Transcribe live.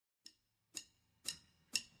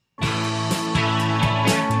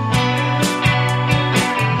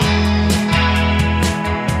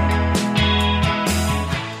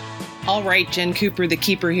right, Jen Cooper, the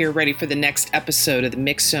keeper here, ready for the next episode of the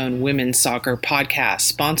Mix Zone Women's Soccer Podcast,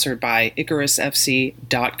 sponsored by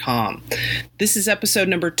IcarusFC.com. This is episode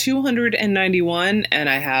number 291, and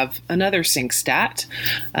I have another sync stat.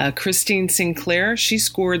 Christine Sinclair, she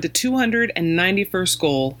scored the 291st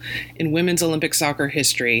goal in women's Olympic soccer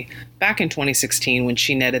history back in 2016 when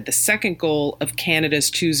she netted the second goal of Canada's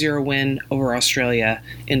 2-0 win over Australia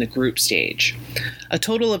in the group stage. A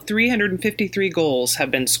total of 353 goals have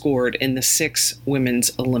been scored in the 6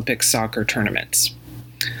 women's Olympic soccer tournaments.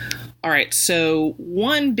 All right, so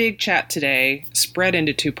one big chat today, spread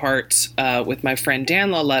into 2 parts, with my friend Dan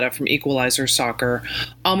Lauletta from Equalizer Soccer.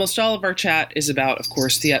 Almost all of our chat is about, of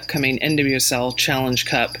course, the upcoming NWSL Challenge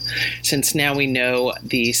Cup, since now we know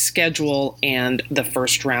the schedule and the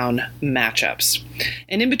first round matchups.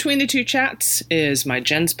 And in between the 2 chats is my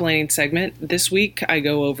Jensplaining segment. This week I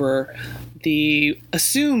go over the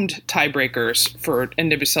assumed tiebreakers for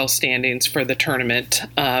NWSL standings for the tournament.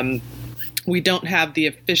 We don't have the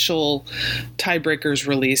official tiebreakers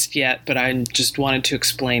released yet, but I just wanted to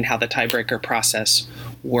explain how the tiebreaker process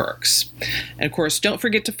works. And of course, don't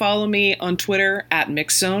forget to follow me on Twitter at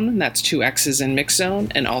MixZone. That's 2 X's in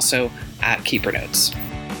MixZone, and also at Keeper Notes.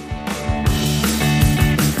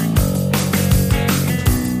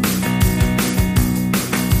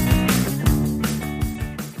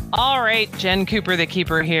 All right, Jen Cooper, the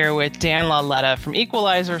keeper here with Dan Lauletta from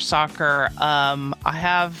Equalizer Soccer. I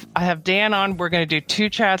have Dan on. We're going to do 2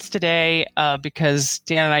 chats today because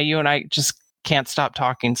Dan and you and I just can't stop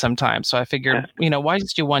talking sometimes. So I figured, why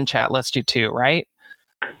just do 1 chat? Let's do 2, right?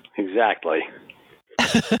 Exactly.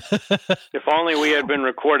 If only we had been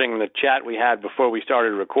recording the chat we had before we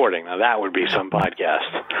started recording. Now that would be some podcast.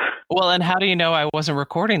 Well, and how do you know I wasn't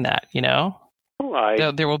recording that?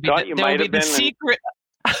 Well, there will be the secret.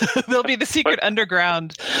 There'll be the secret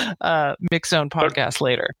underground Mix Zone podcast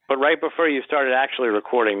later. But right before you started actually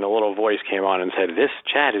recording, the little voice came on and said, "This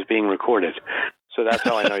chat is being recorded." So that's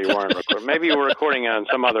how I know you weren't recording. Maybe you were recording on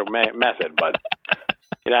some other method, but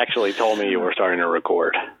it actually told me you were starting to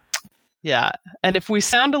record. Yeah. And if we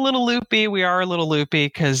sound a little loopy, we are a little loopy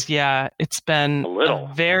because, it's been a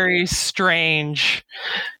very strange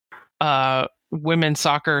women's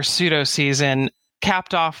soccer pseudo season,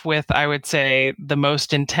 capped off with, I would say, the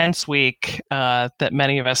most intense week that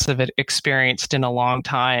many of us have experienced in a long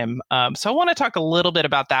time. So I want to talk a little bit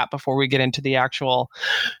about that before we get into the actual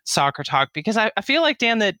soccer talk, because I feel like,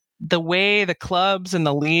 Dan, that the way the clubs and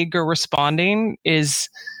the league are responding is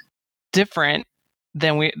different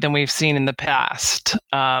than we've seen in the past.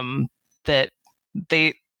 That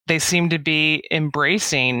they seem to be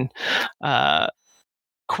embracing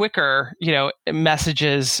quicker,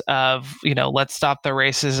 messages of, let's stop the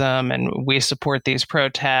racism and we support these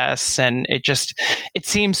protests. And it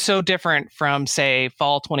seems so different from, say,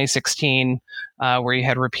 fall 2016, where you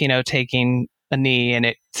had Rapinoe taking a knee, and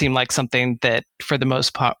it seemed like something that for the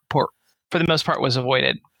most part was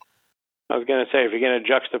avoided. I was going to say, if you're going to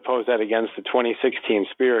juxtapose that against the 2016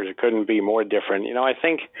 spirit, it couldn't be more different. I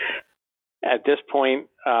think at this point,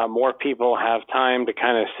 more people have time to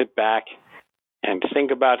kind of sit back and think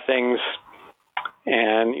about things.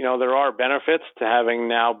 And, there are benefits to having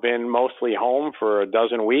now been mostly home for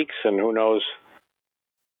 12 weeks, and who knows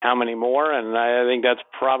how many more. And I think that's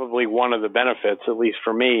probably one of the benefits, at least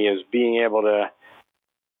for me, is being able to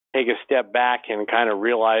take a step back and kind of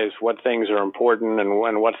realize what things are important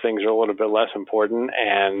and what things are a little bit less important.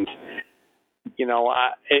 And,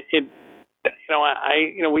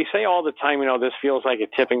 we say all the time, this feels like a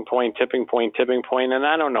tipping point, and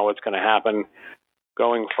I don't know what's going to happen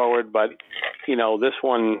going forward, but, this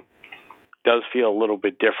one does feel a little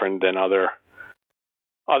bit different than other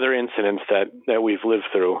incidents that we've lived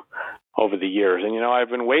through over the years. And, I've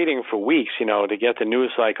been waiting for weeks, to get the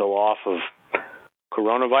news cycle off of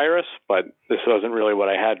coronavirus, but this wasn't really what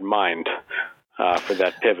I had in mind for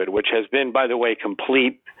that pivot, which has been, by the way,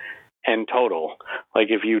 complete and total. Like,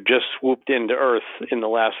 if you just swooped into Earth in the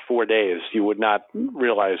last 4 days, you would not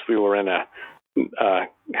realize we were in a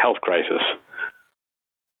health crisis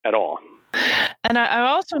at all. And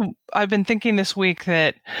I've been thinking this week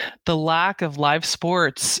that the lack of live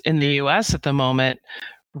sports in the U.S. at the moment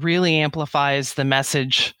really amplifies the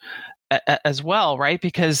message as well, right?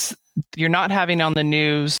 Because you're not having on the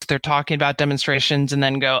news, they're talking about demonstrations and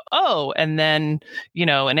then go, oh, and then, an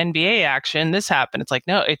NBA action, this happened. It's like,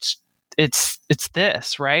 no, it's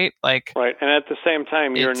this, right? Like, right. And at the same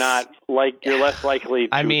time, you're less likely to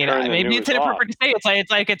turn the maybe news it's inappropriate off. to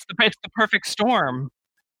say. It's the perfect storm.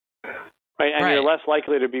 Right. And you're less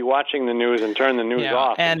likely to be watching the news and turn the news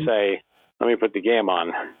off and say, let me put the game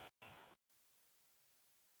on.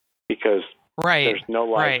 Because Right. There's no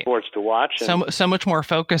live sports to watch. And so much more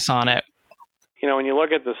focus on it. When you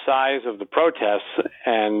look at the size of the protests,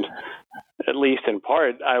 and at least in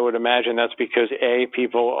part, I would imagine that's because A,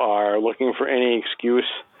 people are looking for any excuse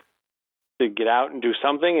to get out and do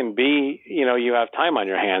something, and B, you have time on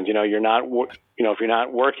your hands. You're not, if you're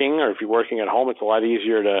not working, or if you're working at home, it's a lot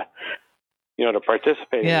easier to, to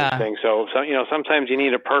participate in these things. So, sometimes you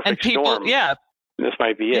need a perfect storm. Yeah. This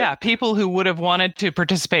might be it. Yeah, people who would have wanted to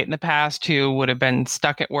participate in the past who would have been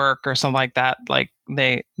stuck at work or something like that, like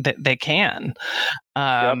they can.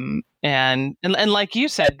 And like you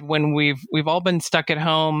said, when we've all been stuck at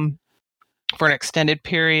home for an extended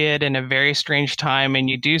period in a very strange time,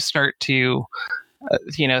 and you do start to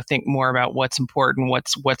think more about what's important,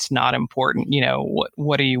 what's not important.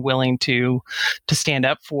 What are you willing to stand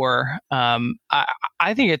up for?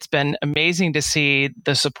 I think it's been amazing to see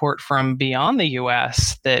the support from beyond the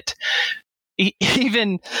U.S. that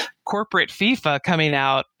even corporate FIFA coming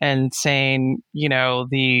out and saying,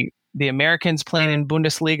 the Americans playing in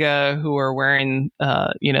Bundesliga who are wearing,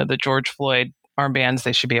 the George Floyd armbands,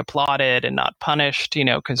 they should be applauded and not punished,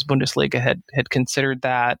 because Bundesliga had considered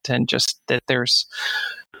that, and just that there's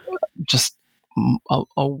just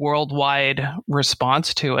a worldwide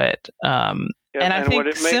response to it. And I think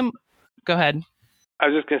go ahead. I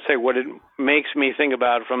was just going to say, what it makes me think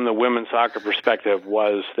about from the women's soccer perspective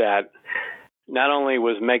was that not only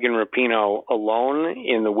was Megan Rapinoe alone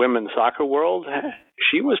in the women's soccer world,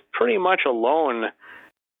 she was pretty much alone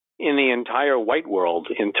in the entire white world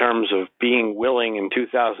in terms of being willing in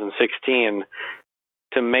 2016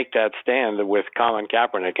 to make that stand with Colin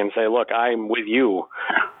Kaepernick and say, look, I'm with you.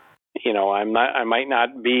 I might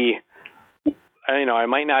not be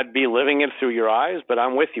living it through your eyes, but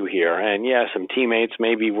I'm with you here. And yeah, some teammates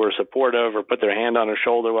maybe were supportive or put their hand on his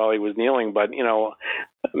shoulder while he was kneeling, but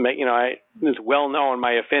it's well known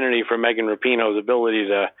my affinity for Megan Rapinoe's ability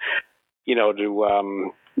to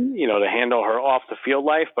handle her off the field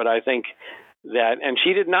life. But I think that, and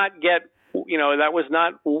she did not get, that was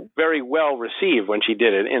not very well received when she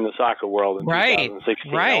did it in the soccer world in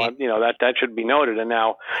 2016. Right. That should be noted. And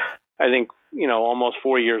now I think, almost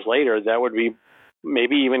 4 years later, that would be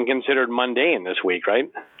maybe even considered mundane this week, right?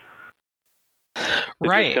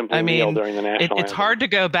 Right. I mean, it's hard to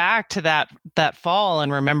go back to that fall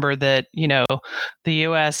and remember that, the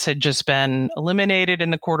U.S. had just been eliminated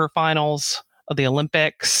in the quarterfinals of the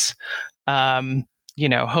Olympics.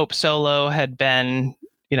 Hope Solo had been,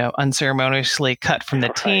 unceremoniously cut from the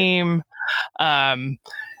team.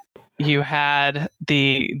 You had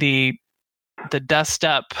the dust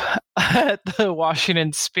up at the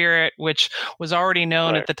Washington Spirit, which was already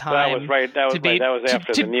known at the time. That was right. That was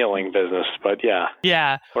after the kneeling business, but yeah.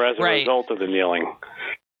 Yeah. Or as a result of the kneeling.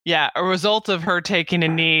 Yeah, a result of her taking a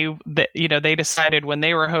knee. That they decided when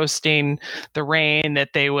they were hosting the Reign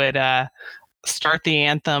that they would start the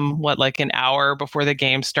anthem like an hour before the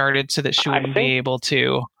game started, so that she wouldn't be able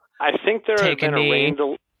to. I think there had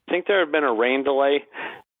been a rain delay.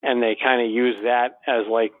 And they kind of use that as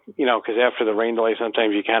because after the rain delay,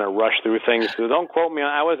 sometimes you kind of rush through things. So don't quote me.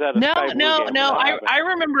 I was at a Sky Blue game. No. I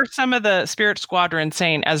remember some of the Spirit Squadron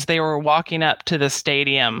saying as they were walking up to the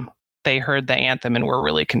stadium, they heard the anthem and were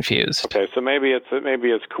really confused. Okay, so maybe it's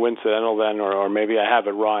coincidental then, or maybe I have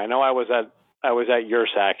it wrong. I know I was at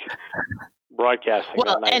URSAC broadcasting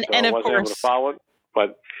that night, so I wasn't able to follow it.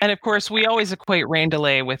 And of course, we always equate rain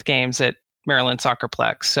delay with games at Maryland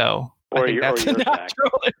Soccerplex, so. That's a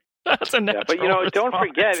natural yeah, but don't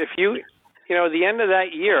forget, if the end of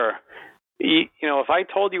that year, if I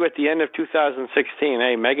told you at the end of 2016,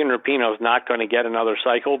 hey, Megan Rapinoe's not going to get another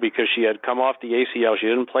cycle because she had come off the ACL, she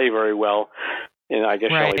didn't play very well, and I guess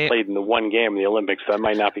she only played in the one game in the Olympics, so that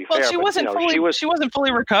might not be fair. She wasn't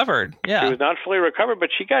fully recovered. Yeah, she was not fully recovered, but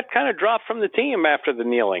she got kind of dropped from the team after the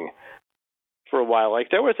kneeling for a while.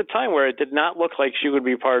 There was a time where it did not look like she would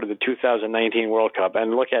be part of the 2019 World Cup.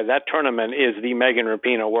 And look at that tournament is the Megan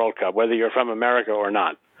Rapinoe World Cup, whether you're from America or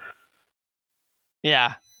not.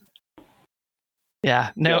 Yeah.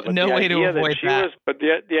 Yeah. No way to avoid that. But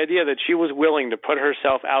the idea that she was willing to put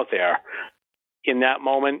herself out there in that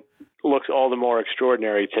moment looks all the more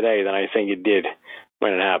extraordinary today than I think it did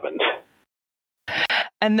when it happened.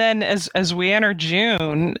 And then as we enter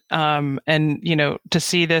June, and to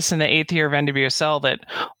see this in the 8th year of NWSL, that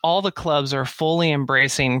all the clubs are fully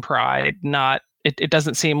embracing Pride. It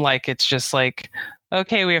doesn't seem like it's just like,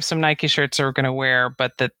 okay, we have some Nike shirts that we're going to wear,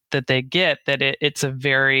 but that they get that it's a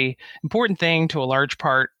very important thing to a large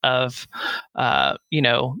part of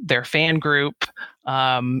their fan group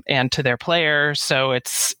and to their players. So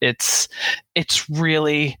it's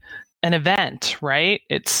really an event, right?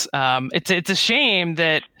 It's a shame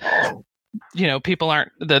that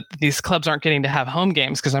these clubs aren't getting to have home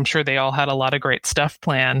games because I'm sure they all had a lot of great stuff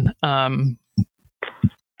planned.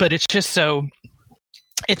 But it's just so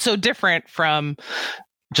different from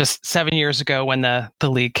just 7 years ago when the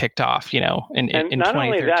league kicked off, in not 2013.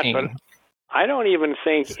 Only that, but I don't even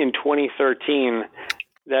think in 2013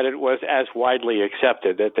 that it was as widely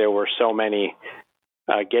accepted that there were so many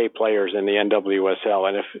gay players in the NWSL.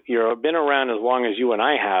 And if you've been around as long as you and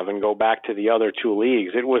I have and go back to the other two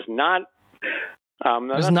leagues, it was not. It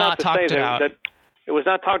was not talked about. It was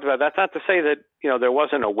not talked about. That's not to say that there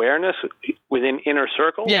wasn't awareness within inner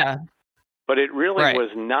circles. Yeah. But it really was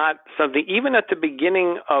not something. Even at the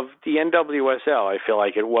beginning of the NWSL, I feel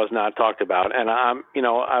like it was not talked about. And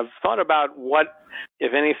I've thought about what,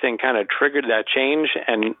 if anything, kind of triggered that change,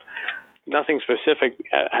 and nothing specific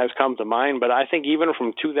has come to mind. But I think even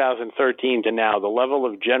from 2013 to now, the level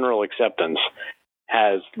of general acceptance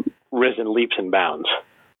has risen leaps and bounds.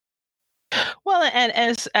 Well, and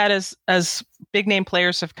as big name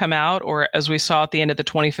players have come out, or as we saw at the end of the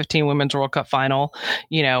 2015 Women's World Cup final,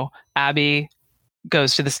 Abby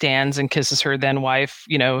goes to the stands and kisses her then wife,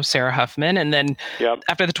 Sarah Huffman, and then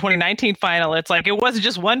after the 2019 final, it's like it wasn't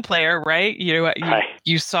just one player, right?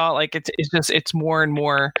 You saw like it's more and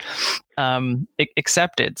more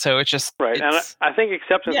accepted. So it's just right, and I think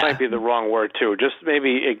acceptance might be the wrong word too. Just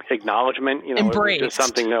maybe acknowledgement. Embraced. It was just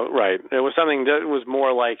something that It was something that was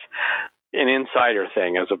more like an insider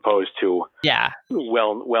thing as opposed to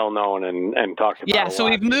well known and talked about. Yeah, so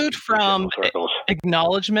we've moved from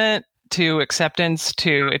acknowledgement to acceptance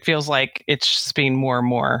to it feels like it's just being more and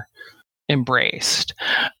more embraced.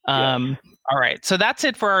 All right, so that's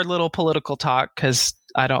it for our little political talk because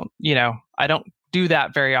I don't do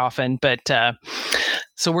that very often, but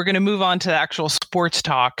so we're going to move on to the actual sports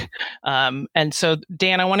talk. And so,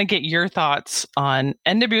 Dan, I want to get your thoughts on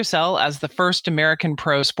NWSL as the first American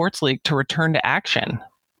pro sports league to return to action.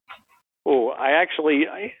 Oh, all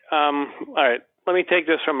right, let me take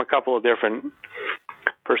this from a couple of different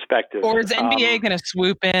perspectives. Or is NBA going to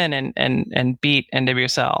swoop in and beat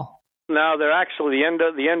NWSL? No, they're actually,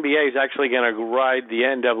 the NBA is actually going to ride the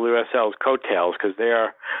NWSL's coattails because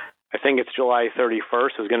I think it's July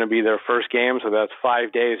 31st is going to be their first game, so that's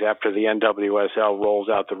 5 days after the NWSL rolls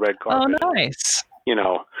out the red carpet. Oh, nice.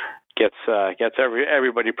 Gets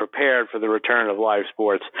everybody prepared for the return of live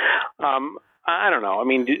sports. I don't know. I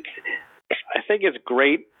mean, I think it's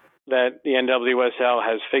great that the NWSL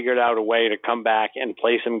has figured out a way to come back and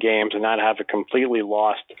play some games and not have a completely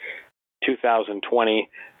lost 2020.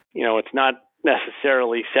 It's not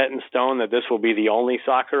necessarily set in stone that this will be the only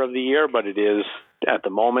soccer of the year, but it is at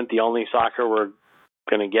the moment the only soccer we're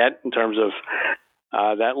going to get in terms of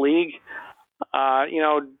that league.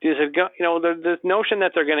 The notion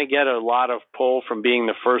that they're going to get a lot of pull from being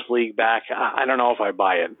the first league back, I don't know if I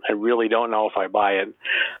buy it. I really don't know if I buy it.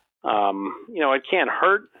 It can't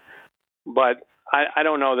hurt, but I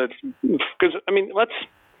don't know that, because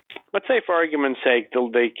let's say for argument's sake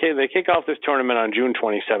they kick off this tournament on June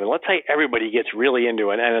 27th. Let's say everybody gets really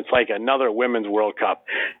into it and it's like another Women's World Cup,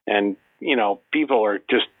 and people are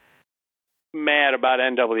just mad about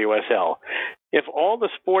NWSL. If all the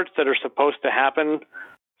sports that are supposed to happen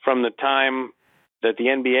from the time that the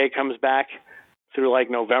NBA comes back through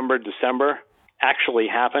like November, December actually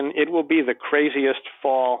happen, it will be the craziest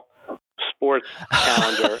fall sports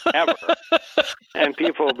calendar ever. And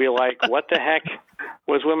people will be like, what the heck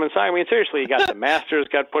was women's soccer? I mean, seriously, you got the Masters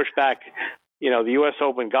got pushed back, the U.S.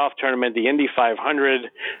 Open golf tournament, the Indy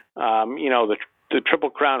 500, the Triple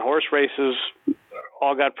Crown horse races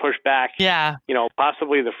all got pushed back. Yeah.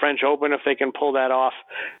 Possibly the French Open if they can pull that off.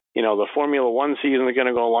 The Formula One season is going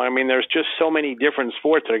to go along. I mean, there's just so many different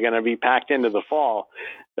sports that are going to be packed into the fall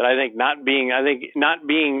that I think not being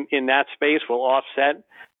in that space will offset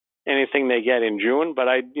anything they get in June. But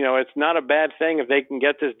it's not a bad thing if they can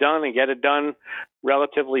get this done and get it done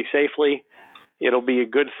relatively safely. It'll be a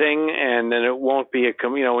good thing, and then it won't be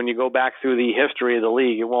when you go back through the history of the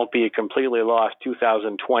league, it won't be a completely lost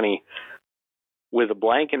 2020 with a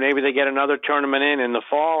blank. And maybe they get another tournament in the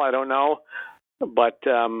fall. I don't know, but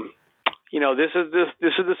this is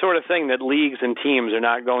the sort of thing that leagues and teams are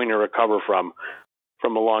not going to recover from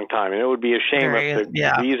a long time. And it would be a shame if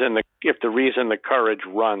the reason the Courage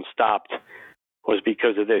run stopped was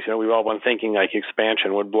because of this. We've all been thinking like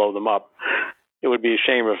expansion would blow them up. It would be a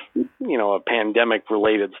shame if, a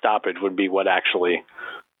pandemic-related stoppage would be what actually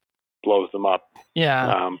blows them up.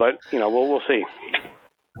 Yeah. But, we'll see.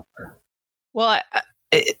 Well,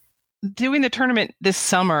 doing the tournament this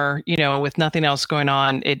summer, with nothing else going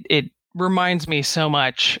on, it reminds me so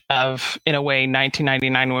much of, in a way,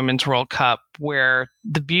 1999 Women's World Cup, where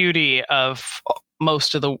the beauty of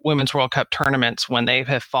most of the Women's World Cup tournaments when they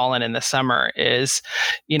have fallen in the summer is,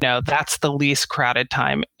 that's the least crowded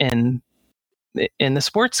time in the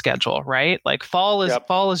sports schedule, right? Like fall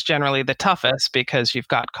is generally the toughest because you've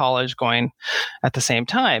got college going at the same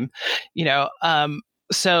time,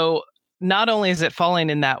 so not only is it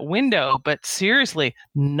falling in that window, but seriously,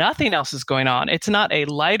 nothing else is going on. It's not a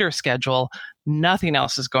lighter schedule. Nothing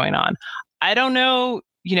else is going on. I don't know,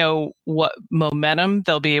 what momentum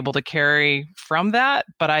they'll be able to carry from that,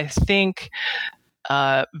 but I think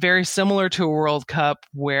very similar to a World Cup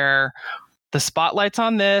where the spotlight's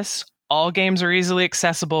on this, all games are easily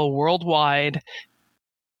accessible worldwide,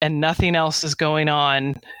 and nothing else is going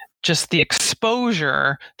on. Just the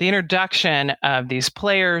exposure, the introduction of these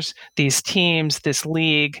players, these teams, this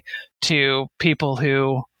league to people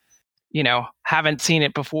who, haven't seen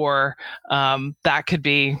it before, that could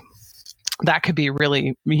be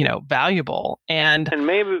really, valuable. And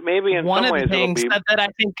maybe in one some of ways the things that I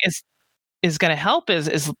think is going to help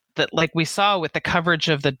is that, like we saw with the coverage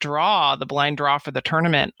of the blind draw for the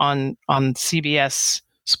tournament on CBS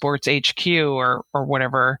Sports HQ or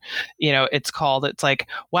whatever, it's called. It's like,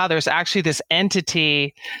 wow, there's actually this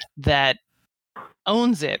entity that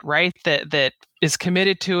owns it, right? That is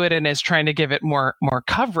committed to it and is trying to give it more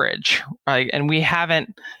coverage, right? And we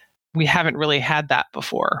haven't really had that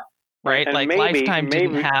before, right? And like Lifetime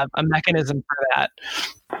didn't have a mechanism for that.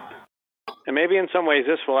 And maybe in some ways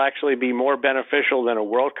this will actually be more beneficial than a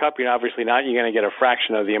World Cup. Obviously not. You're going to get a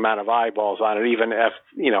fraction of the amount of eyeballs on it, even if,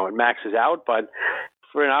 it maxes out. But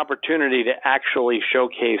for an opportunity to actually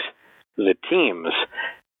showcase the teams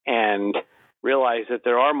and realize that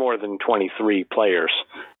there are more than 23 players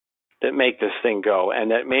that make this thing go,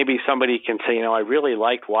 and that maybe somebody can say, I really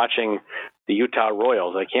liked watching the Utah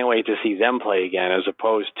Royals. I can't wait to see them play again, as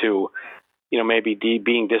opposed to, maybe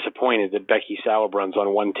being disappointed that Becky Sauerbrun's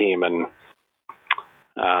on one team and,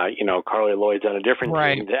 Carly Lloyd's on a different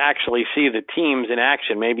team. To actually see the teams in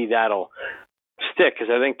action, maybe that'll stick,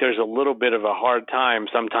 because I think there's a little bit of a hard time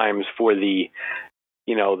sometimes for the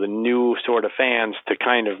new sort of fans to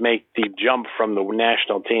kind of make the jump from the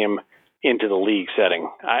national team into the league setting.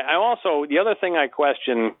 I also, the other thing I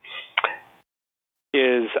question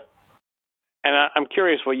is, and I'm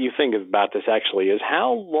curious what you think about this actually, is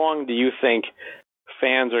how long do you think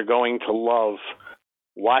fans are going to love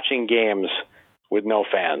watching games with no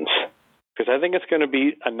fans? Because I think it's going to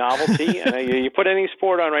be a novelty. And you put any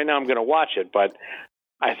sport on right now, I'm going to watch it. But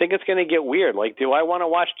I think it's going to get weird. Like, do I want to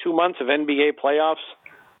watch 2 months of NBA playoffs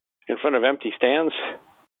in front of empty stands?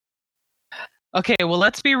 Okay, well,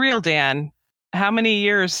 let's be real, Dan. How many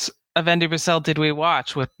years of NWSL did we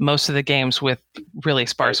watch with most of the games with really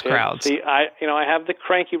sparse crowds? See, I have the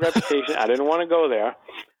cranky reputation. I didn't want to go there.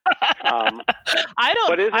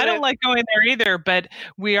 I don't like going there either, but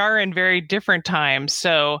we are in very different times.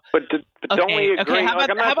 So, but don't we agree? Okay, how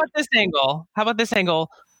about this angle? How about this angle?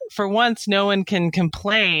 For once, no one can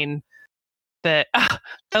complain that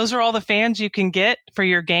those are all the fans you can get for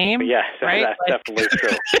your game. Yes, right? That's definitely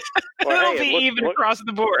true. It'll be even across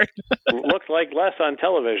the board. Looks like less on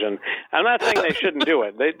television. I'm not saying they shouldn't do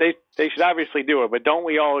it. They should obviously do it, but don't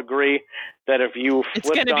we all agree that if you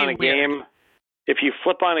flipped on a game, if you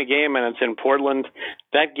flip on a game and it's in Portland,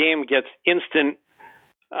 that game gets instant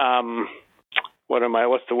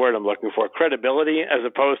what's the word I'm looking for? Credibility, as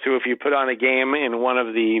opposed to if you put on a game in one of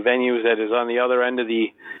the venues that is on the other end of the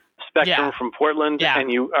spectrum from Portland,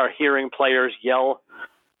 and you are hearing players yell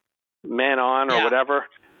 "man on" or whatever,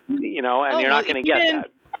 and you're not going to get that.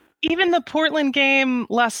 Even the Portland game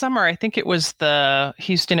last summer, I think it was the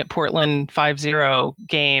Houston at Portland 5-0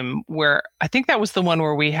 game, where I think that was the one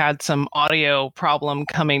where we had some audio problem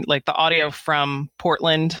coming, like the audio from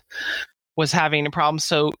Portland was having a problem,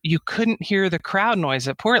 so you couldn't hear the crowd noise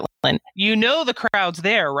at Portland. The crowd's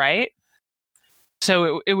there, right?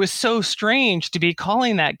 So it was so strange to be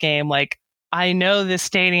calling that game like, I know this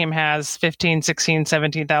stadium has 15, 16,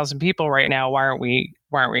 17,000 people right now. Why aren't we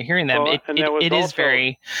hearing them? Well, it is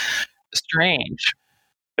very strange.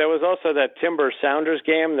 There was also that Timber Sounders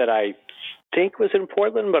game that I think was in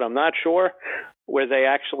Portland, but I'm not sure, where they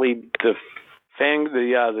actually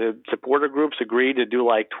the supporter groups agreed to do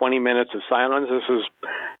like 20 minutes of silence. This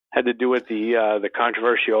had to do with the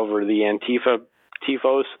controversy over the Antifa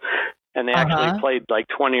tifos, and they actually played like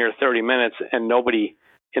 20 or 30 minutes, and nobody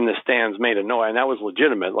in the stands made a noise, and that was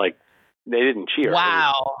legitimate. Like, they didn't cheer.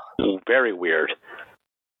 Wow, it was very weird.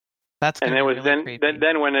 That's and it was really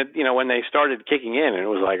then when it when they started kicking in, it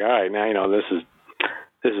was like, all right, now this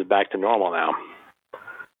is back to normal now.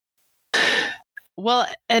 Well,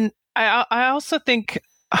 and I also think,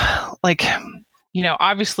 like,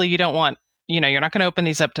 obviously you don't want you're not going to open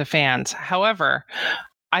these up to fans. However,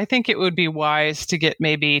 I think it would be wise to get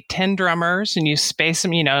maybe 10 drummers and you space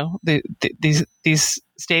them. These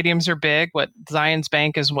stadiums are big. What Zions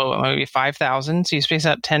Bank is, maybe 5,000. So you space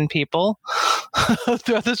out 10 people with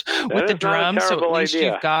the drums. So at least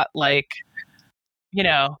you've got like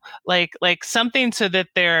something so that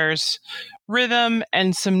there's rhythm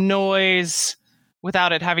and some noise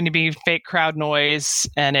without it having to be fake crowd noise,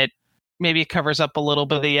 and it maybe covers up a little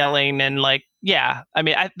bit of the yelling and that's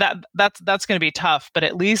going to be tough, but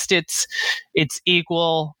at least it's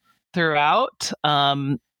equal throughout.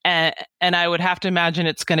 And I would have to imagine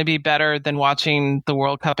it's going to be better than watching the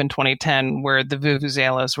World Cup in 2010, where the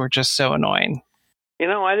vuvuzelas were just so annoying.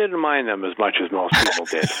 I didn't mind them as much as most people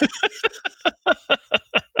did.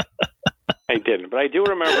 I didn't, but I do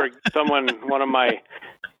remember one of my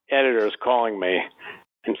editors calling me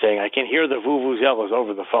and saying, "I can hear the vuvuzelas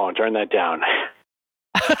over the phone. Turn that down."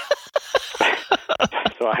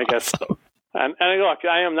 So I guess, and look,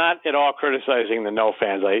 I am not at all criticizing the no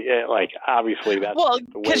fans. Obviously that's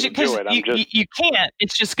the way to do it. You can't.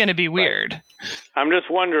 It's just going to be weird. Right. I'm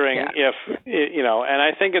just wondering if, and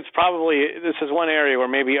I think it's probably, this is one area where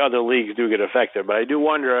maybe other leagues do get affected, but I do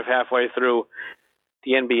wonder if halfway through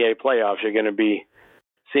the NBA playoffs, you're going to be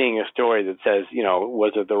seeing a story that says,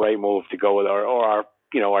 was it the right move to go with our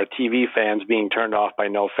TV fans being turned off by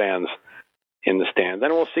no fans in the stand.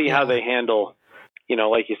 Then we'll see how they handle,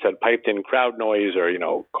 like you said, piped in crowd noise or,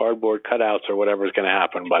 cardboard cutouts or whatever is going to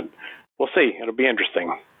happen. But we'll see. It'll be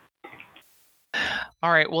interesting.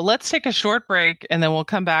 All right. Well, let's take a short break and then we'll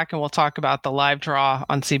come back and we'll talk about the live draw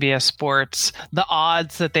on CBS Sports, the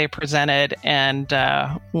odds that they presented, and,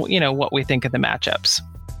 what we think of the matchups.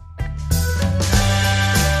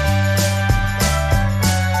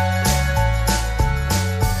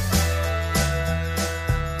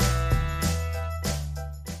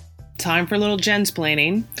 Time for a little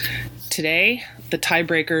Jensplaining. Today, the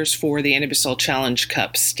tiebreakers for the NWSL Challenge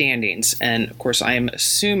Cup standings. And of course, I am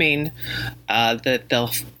assuming that they'll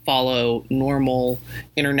follow normal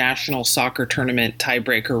international soccer tournament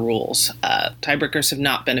tiebreaker rules. Tiebreakers have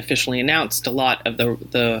not been officially announced. A lot of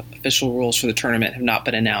the official rules for the tournament have not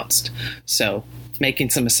been announced. So, making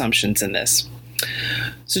some assumptions in this.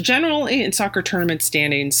 So generally in soccer tournament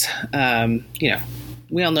standings,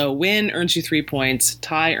 we all know win earns you 3 points,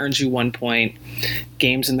 tie earns you 1 point,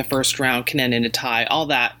 games in the first round can end in a tie. All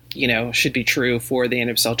that, should be true for the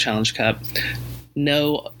NWSL Challenge Cup.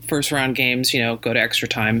 No first round games, go to extra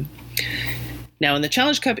time. Now in the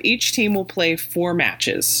Challenge Cup, each team will play 4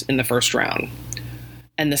 matches in the first round.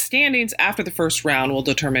 And the standings after the first round will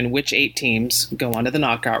determine which 8 teams go on to the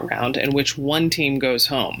knockout round and which 1 team goes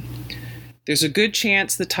home. There's a good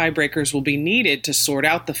chance the tiebreakers will be needed to sort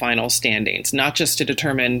out the final standings, not just to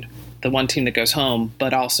determine the 1 team that goes home,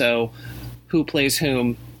 but also who plays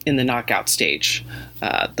whom in the knockout stage.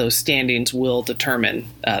 Those standings will determine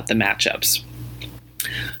the matchups.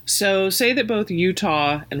 So say that both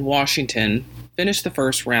Utah and Washington finish the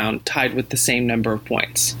first round tied with the same number of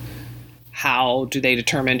points. How do they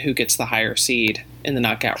determine who gets the higher seed in the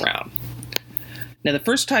knockout round? Now, the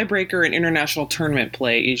first tiebreaker in international tournament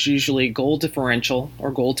play is usually goal differential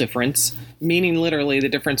or goal difference, meaning literally the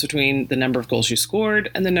difference between the number of goals you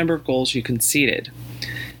scored and the number of goals you conceded.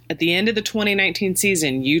 At the end of the 2019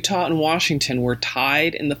 season, Utah and Washington were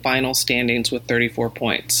tied in the final standings with 34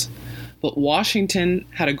 points. But Washington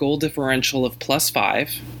had a goal differential of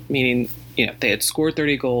 +5, meaning they had scored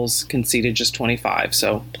 30 goals, conceded just 25,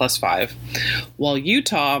 so +5. While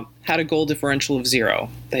Utah had a goal differential of 0.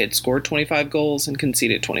 They had scored 25 goals and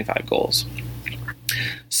conceded 25 goals.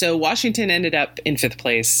 So Washington ended up in 5th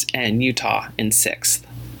place and Utah in 6th.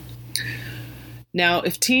 Now,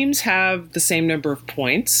 if teams have the same number of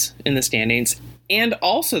points in the standings and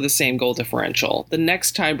also the same goal differential, the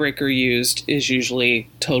next tiebreaker used is usually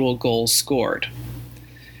total goals scored.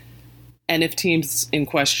 And if teams in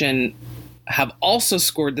question have also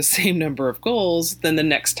scored the same number of goals, then the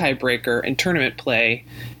next tiebreaker in tournament play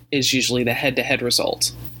is usually the head-to-head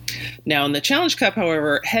result. Now, in the Challenge Cup,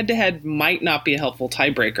 however, head-to-head might not be a helpful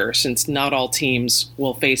tiebreaker since not all teams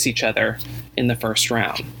will face each other in the first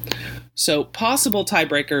round. So possible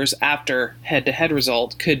tiebreakers after head-to-head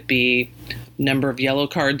result could be number of yellow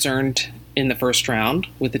cards earned in the first round,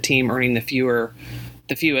 with the team earning the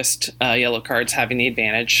fewest yellow cards having the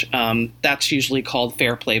advantage. That's usually called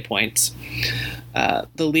fair play points.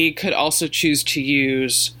 The league could also choose to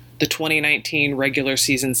use the 2019 regular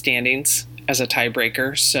season standings as a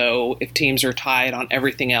tiebreaker. So if teams are tied on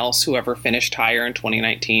everything else, whoever finished higher in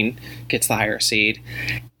 2019 gets the higher seed.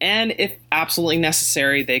 And if absolutely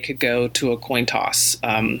necessary, they could go to a coin toss.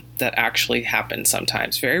 That actually happens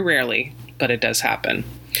sometimes, very rarely, it does happen.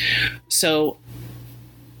 So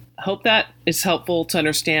hope that is helpful to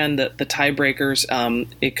understand the tiebreakers.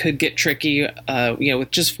 It could get tricky,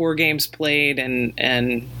 with just 4 games played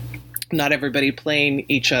and not everybody playing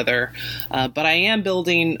each other. But I am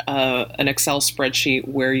building an Excel spreadsheet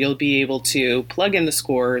where you'll be able to plug in the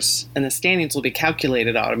scores and the standings will be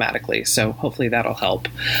calculated automatically. So hopefully that'll help.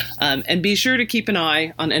 And be sure to keep an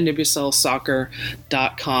eye on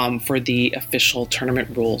NWSLsoccer.com for the official tournament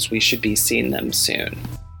rules. We should be seeing them soon.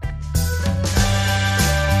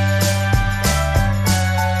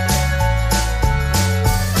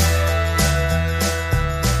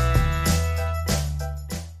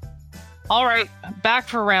 All right, back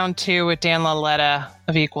for round 2 with Dan Laletta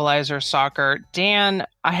of Equalizer Soccer. Dan,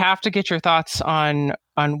 I have to get your thoughts on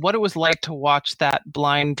what it was like to watch that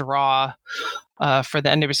blind draw for the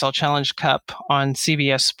NWSL Challenge Cup on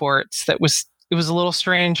CBS Sports. It was a little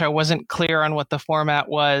strange. I wasn't clear on what the format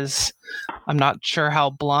was. I'm not sure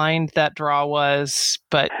how blind that draw was,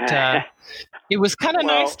 but it was kind of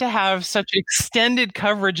nice to have such extended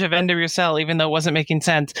coverage of NWSL, even though it wasn't making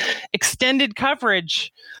sense. Extended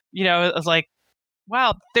coverage. It was like,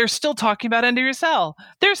 wow, they're still talking about NWSL.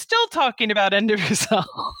 They're still talking about NWSL.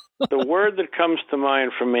 The word that comes to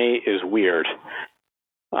mind for me is weird.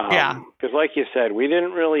 Yeah. Because like you said, we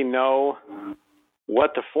didn't really know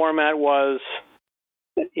what the format was.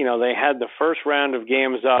 They had the first round of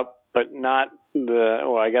games up, but not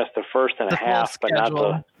the first and a half, but not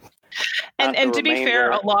the And to be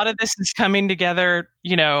fair, a lot of this is coming together,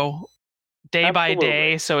 day by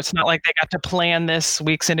day, so it's not like they got to plan this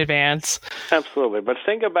weeks in advance. Absolutely. But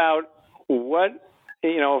think about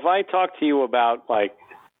if I talk to you about like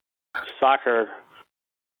soccer,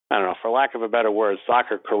 I don't know, for lack of a better word,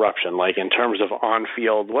 soccer corruption, like in terms of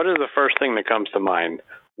on-field, what is the first thing that comes to mind?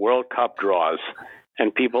 World Cup draws.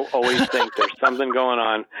 And people always think there's something going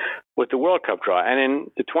on with the World Cup draw. And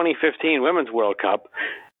in the 2015 Women's World Cup,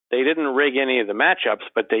 they didn't rig any of the matchups,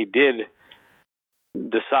 but they did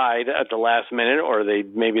decide at the last minute, or they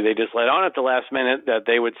just let on at the last minute that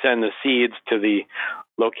they would send the seeds to the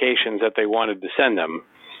locations that they wanted to send them.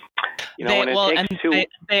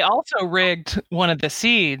 They also rigged one of the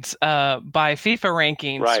seeds by FIFA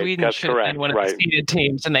rankings. Right, Sweden should have been one of the seeded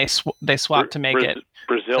teams, and they swapped to make it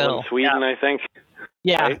Brazil and Sweden, I think.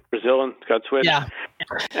 Yeah, right? Brazil got switched. Yeah,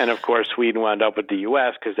 and of course Sweden wound up with the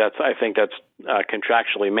U.S. because I think that's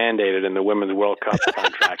contractually mandated in the Women's World Cup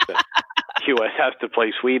contract that U.S. has to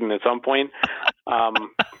play Sweden at some point.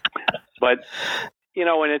 But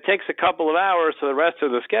when it takes a couple of hours for the rest of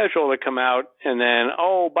the schedule to come out, and then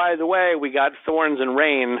by the way, we got thorns and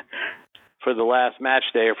rain for the last match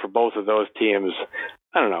day for both of those teams.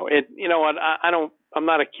 I don't know. I'm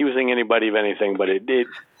not accusing anybody of anything, but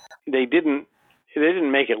they didn't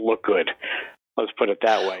make it look good. Let's put it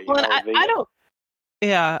that way. Well,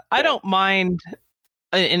 I don't mind,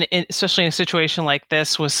 especially in a situation like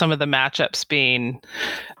this with some of the matchups being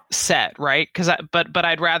set, right? But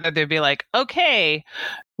I'd rather they'd be like, okay,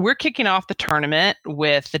 we're kicking off the tournament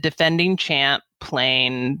with the defending champ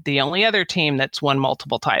playing the only other team that's won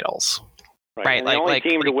multiple titles. Right. The only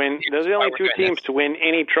team to win. There's the only 2 teams to win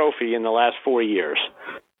any trophy in the last 4 years.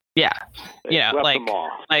 Yeah.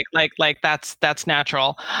 That's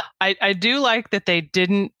natural. I do like that they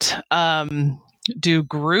didn't do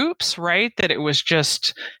groups, right? That it was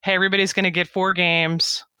just, hey, everybody's going to get 4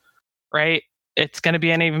 games, right? It's going to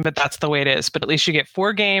be uneven, but that's the way it is. But at least you get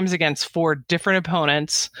 4 games against 4 different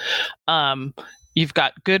opponents. You've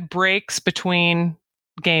got good breaks between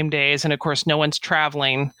game days, and of course, no one's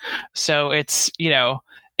traveling, so it's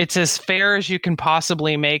as fair as you can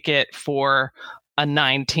possibly make it for a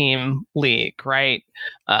 9-team league, right?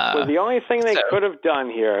 Well, the only thing they could have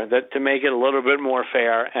done here to make it a little bit more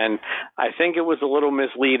fair, and I think it was a little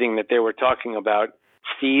misleading that they were talking about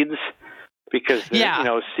seeds, because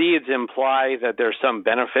seeds imply that there's some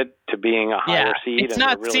benefit to being a higher seed. It's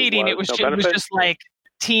not really seeding; it was just like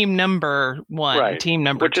team number 1, right. Team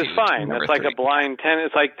number 2, which is fine. It's like 3. A blind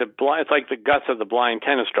tennis. It's like the guts of the blind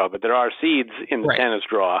tennis draw. But there are seeds in the tennis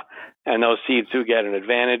draw, and those seeds do get an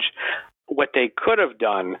advantage. What they could have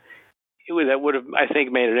done, that would have, I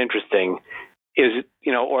think, made it interesting, is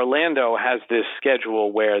Orlando has this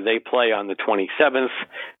schedule where they play on the 27th,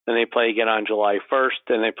 then they play again on July 1st,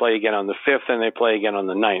 then they play again on the 5th, and they play again on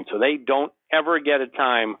the 9th. So they don't ever get a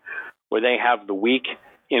time where they have the week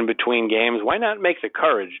in between games. Why not make the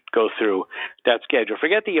Courage go through that schedule?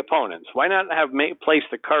 Forget the opponents. Why not place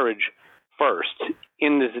the Courage first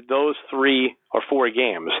in those 3 or 4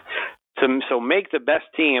 games? So make the best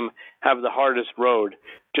team have the hardest road,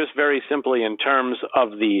 just very simply in terms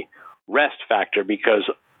of the rest factor, because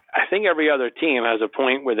I think every other team has a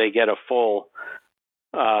point where they get a full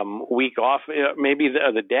week off. Maybe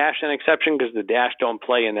the Dash an exception because the Dash don't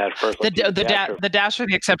play in that first. The Dash are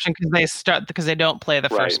the exception because they don't play the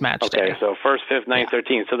first match day. Okay, so first, 5th, 9th,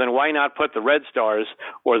 13th. So then why not put the Red Stars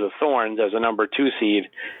or the Thorns as a number 2 seed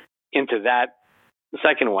into that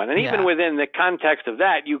second one? And even within the context of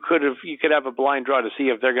that, you could have a blind draw to see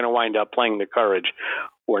if they're going to wind up playing the Courage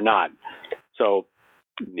or not. So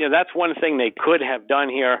that's one thing they could have done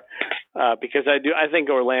here, because I think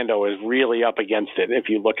Orlando is really up against it if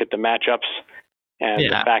you look at the matchups and the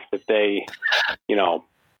fact that they,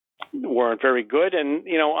 weren't very good. And,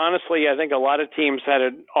 honestly, I think a lot of teams had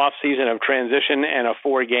an off season of transition, and a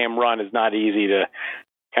 4-game run is not easy to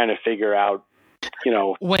kind of figure out,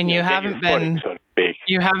 when you haven't been, so to speak.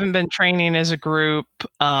 You haven't been training as a group.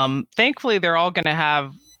 Thankfully, they're all going to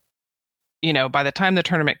have, by the time the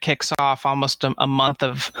tournament kicks off, almost a month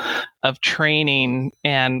of training,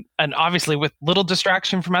 and obviously with little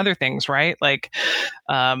distraction from other things, right? Like,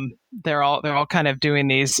 they're all kind of doing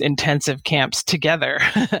these intensive camps together.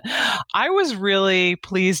 I was really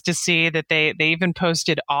pleased to see that they even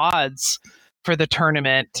posted odds for the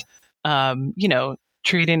tournament,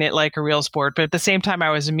 treating it like a real sport. But at the same time, I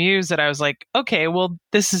was amused that I was like, okay, well,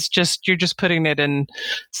 this is you're just putting it in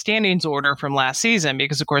standings order from last season,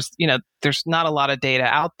 because of course, there's not a lot of data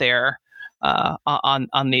out there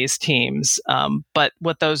on these teams. But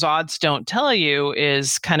what those odds don't tell you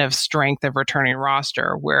is kind of strength of returning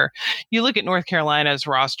roster, where you look at North Carolina's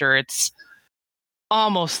roster, it's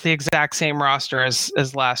almost the exact same roster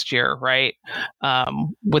as last year, right?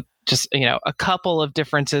 With just, a couple of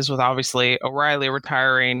differences, with obviously O'Reilly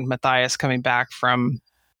retiring, Matthias coming back from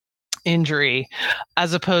injury,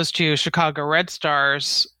 as opposed to Chicago Red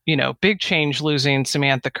Stars, big change, losing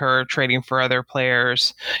Samantha Kerr, trading for other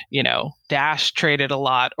players, Dash traded a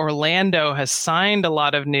lot. Orlando has signed a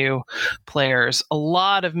lot of new players, a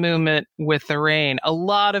lot of movement with the Reign, a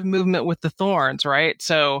lot of movement with the Thorns, right?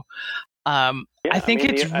 So I think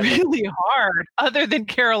it's really hard, other than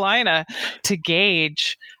Carolina, to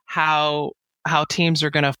gauge how teams are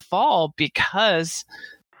going to fall, because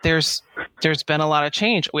there's been a lot of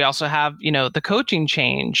change. We also have, the coaching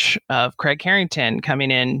change of Craig Harrington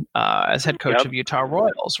coming in as head coach of Utah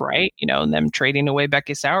Royals, right? And them trading away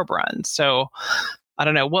Becky Sauerbrunn. So I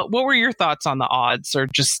don't know. What were your thoughts on the odds, or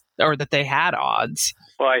that they had odds?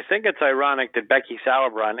 Well, I think it's ironic that Becky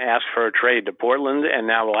Sauerbrunn asked for a trade to Portland, and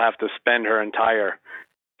now will have to spend her entire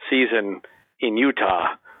season in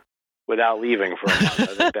Utah without leaving for a month.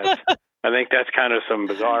 I think that's kind of some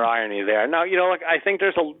bizarre irony there. Now, look, I think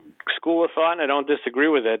there's a school of thought, and I don't disagree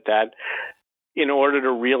with it, that in order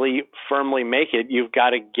to really firmly make it, you've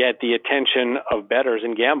got to get the attention of bettors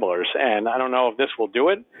and gamblers. And I don't know if this will do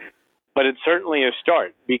it, but it's certainly a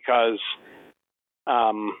start, because,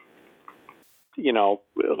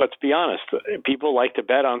 let's be honest, people like to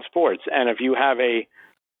bet on sports. And if you have a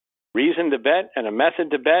reason to bet and a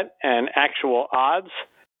method to bet and actual odds,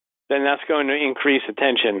 then that's going to increase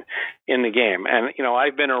attention in the game. And,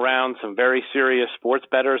 I've been around some very serious sports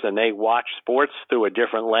bettors, and they watch sports through a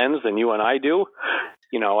different lens than you and I do.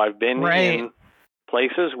 I've been in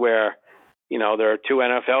places where, there are 2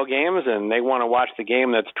 NFL games, and they want to watch the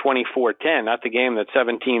game that's 24-10, not the game that's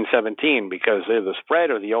 17-17, because they're the spread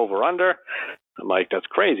or the over-under. I'm like, that's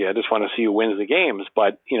crazy. I just want to see who wins the games.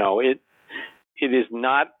 But, it is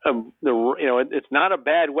not it's not a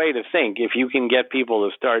bad way to think if you can get people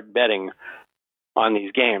to start betting on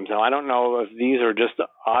these games. Now, I don't know if these are just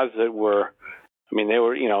odds that were, they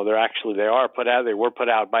were, they were put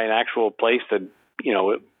out by an actual place that,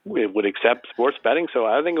 it would accept sports betting. So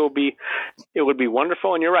I think it would be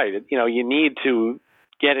wonderful. And you're right. You need to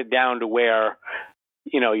get it down to where,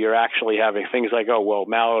 you're actually having things like, oh, well,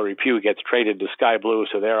 Mallory Pugh gets traded to Sky Blue,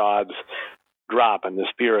 so their odds drop and the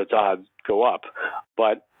Spirit's odds go up.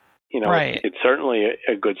 But, it's certainly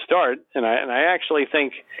a good start. And I actually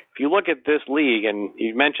think if you look at this league, and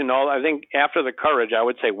you mentioned I think after the Courage, I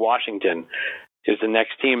would say Washington is the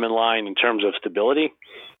next team in line in terms of stability.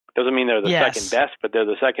 Doesn't mean they're the second best, but they're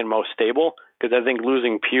the second most stable, because I think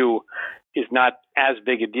losing Pugh is not as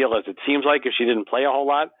big a deal as it seems like if she didn't play a whole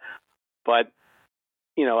lot. But,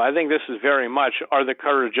 I think this is very much, are the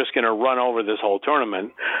Courage just going to run over this whole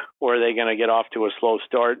tournament, or are they going to get off to a slow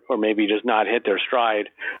start, or maybe just not hit their stride,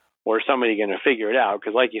 or is somebody going to figure it out?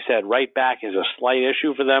 Because like you said, right back is a slight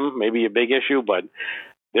issue for them, maybe a big issue, but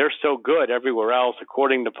they're so good everywhere else.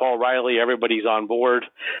 According to Paul Riley, everybody's on board,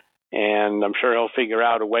 and I'm sure he'll figure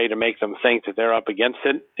out a way to make them think that they're up against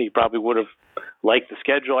it. He probably would have liked the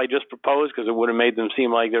schedule I just proposed, because it would have made them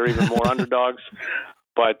seem like they're even more underdogs.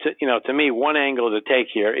 But, to me, one angle to take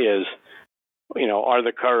here is are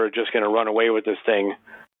the Courage just going to run away with this thing?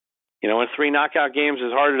 And 3 knockout games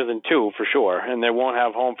is harder than 2 for sure, and they won't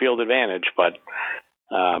have home field advantage. But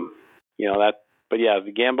But yeah,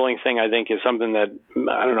 the gambling thing I think is something that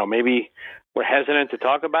I don't know. Maybe we're hesitant to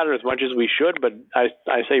talk about it as much as we should, but I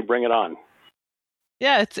say bring it on.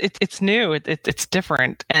 Yeah, it's new. It's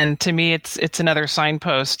different, and to me, it's another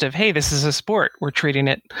signpost of, hey, this is a sport. We're treating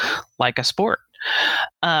it like a sport.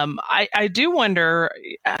 I do wonder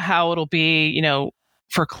how it'll be,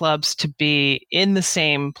 for clubs to be in the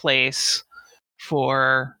same place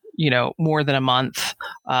for more than a month,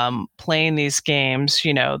 playing these games.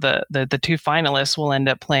 The 2 finalists will end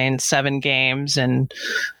up playing 7 games and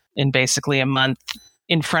in basically a month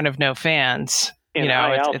in front of no fans. In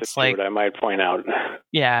high altitude, it's like, I might point out.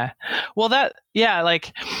 Yeah. Well,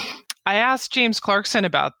 I asked James Clarkson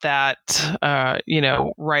about that,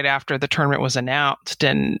 right after the tournament was announced.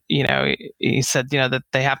 And, he said, that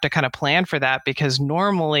they have to kind of plan for that because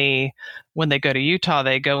normally when they go to Utah,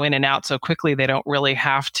 they go in and out so quickly, they don't really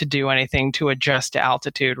have to do anything to adjust to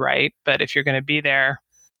altitude, right? But if you're going to be there,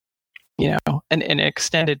 an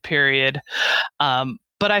extended period.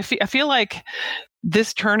 But I feel like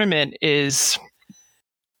this tournament is...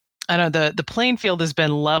 I know the playing field has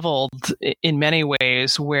been leveled in many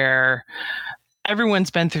ways where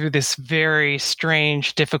everyone's been through this very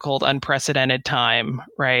strange, difficult, unprecedented time,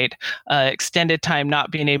 right? Extended time not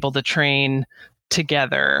being able to train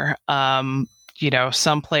together. Some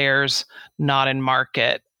players not in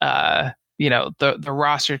market. The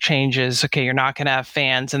roster changes. Okay, you're not going to have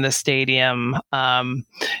fans in the stadium.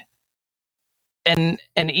 And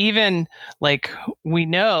even we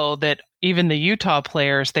know that even the Utah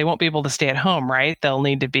players, they won't be able to stay at home, right? They'll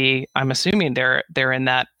need to be, I'm assuming they're in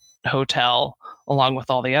that hotel along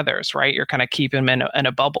with all the others, right? You're kind of keeping them in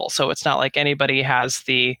a bubble. So it's not like anybody has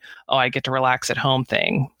the, I get to relax at home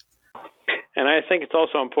thing. And I think it's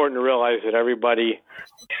also important to realize that everybody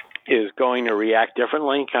is going to react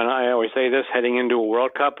differently. I always say this heading into a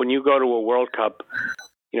World Cup. When you go to a World Cup,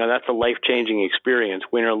 that's a life-changing experience,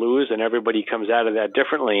 win or lose, and everybody comes out of that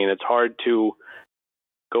differently, and it's hard to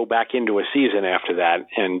go back into a season after that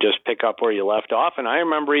and just pick up where you left off. And I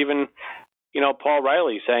remember even, Paul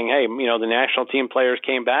Riley saying, hey, the national team players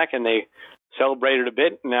came back and they celebrated a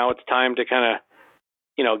bit. Now it's time to kind of,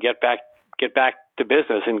 get back to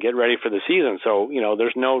business and get ready for the season. So,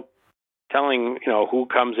 there's no telling, who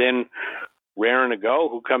comes in raring to go,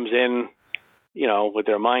 who comes in, with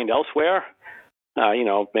their mind elsewhere.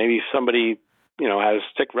 Maybe somebody, has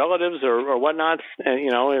sick relatives or whatnot,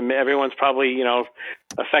 and everyone's probably,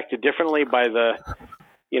 affected differently by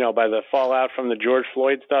the fallout from the George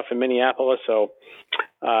Floyd stuff in Minneapolis. So,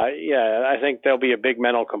 I think there'll be a big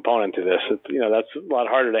mental component to this. That's a lot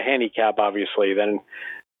harder to handicap, obviously, than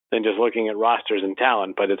just looking at rosters and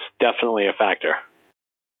talent, but it's definitely a factor.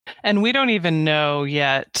 And we don't even know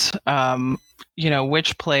yet,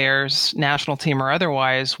 which players, national team or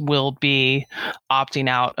otherwise, will be opting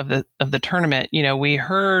out of the tournament. We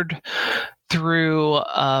heard through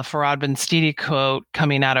Farhad Benstiti quote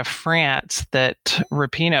coming out of France that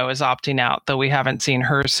Rapinoe is opting out, though we haven't seen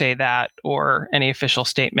her say that or any official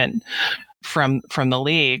statement from the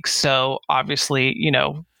league. So obviously,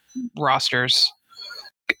 rosters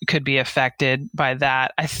could be affected by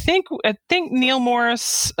that. I think Neil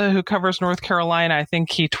Morris, who covers North Carolina, I think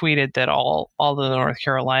he tweeted that all the North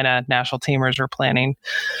Carolina national teamers are planning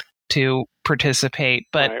to participate.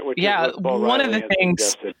 But right, one of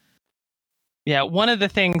the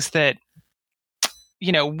things that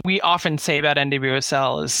we often say about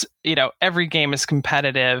NWSL is, every game is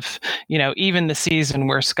competitive. Even the season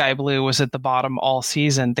where Sky Blue was at the bottom all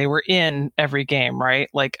season, they were in every game, right?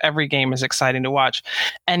 Like every game is exciting to watch.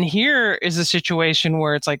 And here is a situation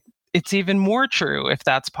where it's like, it's even more true, if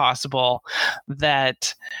that's possible,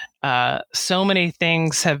 that so many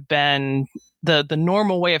things have been, the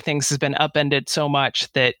normal way of things has been upended so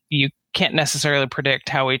much that you can't necessarily predict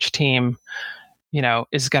how each team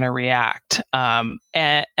is going to react.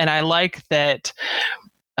 And I like that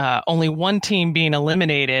only one team being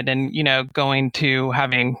eliminated and, going to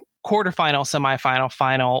having quarterfinal, semifinal,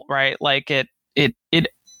 final, right? Like it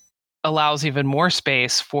allows even more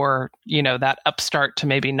space for, that upstart to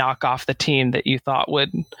maybe knock off the team that you thought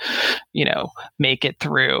would, make it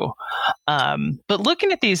through. But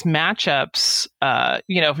looking at these matchups,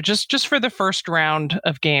 just for the first round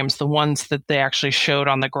of games, the ones that they actually showed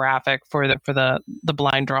on the graphic for the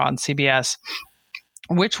blind draw on CBS,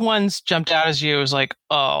 which ones jumped out as you as like,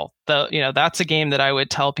 that's a game that I would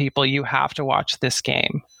tell people you have to watch this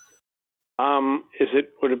game?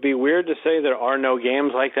 Would it be weird to say there are no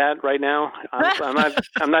games like that right now? I'm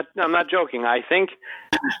not joking. I think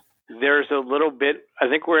there's a little bit, I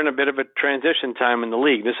think we're in a bit of a transition time in the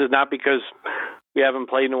league. This is not because we haven't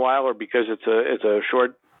played in a while or because it's a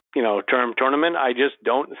short, term tournament. I just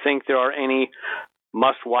don't think there are any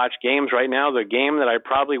must-watch games right now. The game that I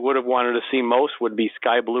probably would have wanted to see most would be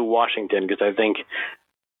Sky Blue Washington, because I think,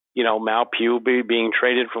 Mal Pugh being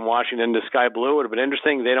traded from Washington to Sky Blue would have been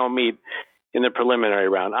interesting. They don't meet in the preliminary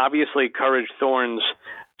round. Obviously, Courage Thorns,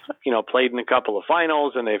 played in a couple of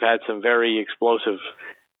finals, and they've had some very explosive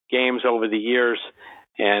games over the years.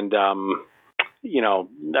 And,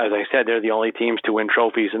 as I said, they're the only teams to win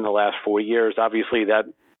trophies in the last 4 years. Obviously, that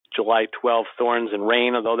July 12th Thorns and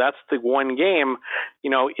Rain, although that's the one game,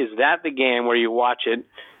 is that the game where you watch it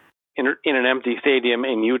in an empty stadium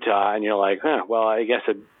in Utah and you're like, well, I guess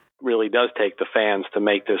it really does take the fans to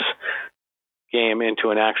make this game into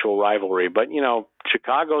an actual rivalry. But,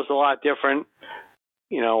 Chicago's a lot different.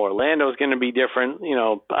 Orlando's going to be different.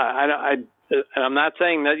 I'm not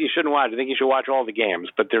saying that you shouldn't watch. I think you should watch all the games,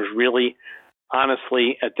 but there's really,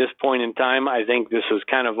 honestly, at this point in time, I think this is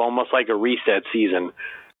kind of almost like a reset season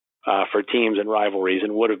for teams and rivalries,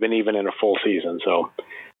 and would have been even in a full season. So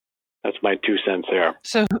that's my 2 cents there.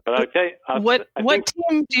 So, what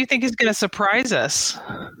team do you think is going to surprise us?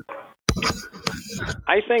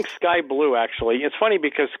 I think Sky Blue, actually. It's funny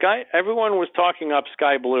because everyone was talking up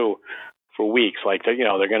Sky Blue for weeks, like they're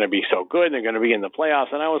going to be so good, they're going to be in the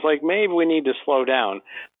playoffs, and I was like, maybe we need to slow down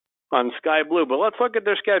on Sky Blue. But let's look at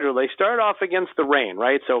their schedule. They start off against the Reign,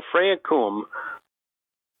 right? So Freya Coombe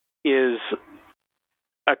is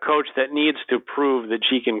a coach that needs to prove that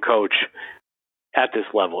she can coach at this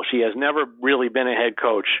level. She has never really been a head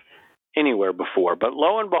coach anywhere before. But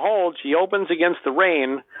lo and behold, she opens against the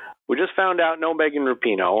Reign. We just found out no Megan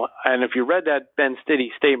Rapinoe. And if you read that Ben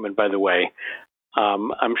Stiddy statement, by the way,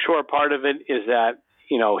 I'm sure part of it is that,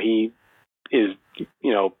 he is,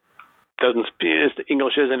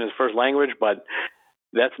 English isn't his first language, but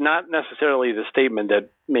that's not necessarily the statement that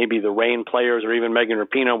maybe the Reign players or even Megan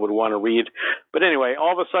Rapinoe would want to read. But anyway,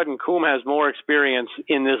 all of a sudden, Coombe has more experience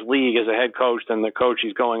in this league as a head coach than the coach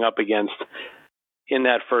he's going up against in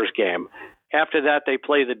that first game. After that, they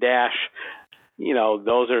play the Dash.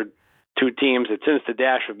 Those are two teams that since the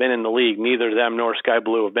Dash have been in the league, neither them nor Sky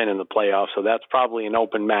Blue have been in the playoffs, so that's probably an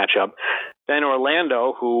open matchup. Then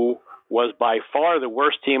Orlando, who was by far the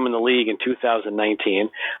worst team in the league in 2019,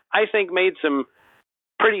 I think made some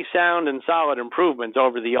pretty sound and solid improvements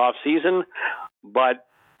over the offseason, but,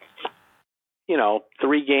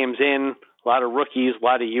 3 games in, a lot of rookies, a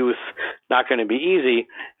lot of youth, not going to be easy.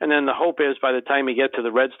 And then the hope is by the time you get to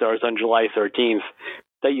the Red Stars on July 13th,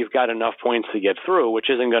 that you've got enough points to get through, which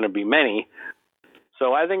isn't going to be many.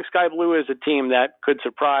 So I think Sky Blue is a team that could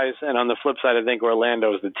surprise, and on the flip side, I think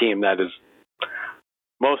Orlando is the team that is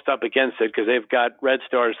most up against it because they've got Red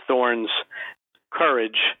Stars, Thorns,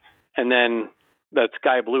 Courage, and then that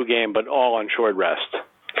Sky Blue game, but all on short rest.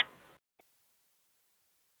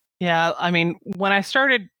 Yeah, I mean, when I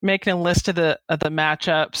started making a list of the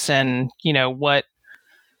matchups and,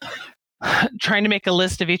 trying to make a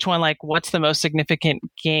list of each one, like what's the most significant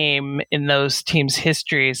game in those teams'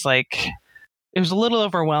 histories, like it was a little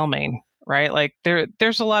overwhelming, right? Like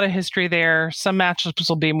there's a lot of history there. Some matchups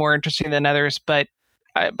will be more interesting than others, but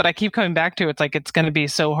I keep coming back to it. It's like it's going to be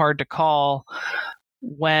so hard to call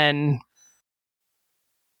when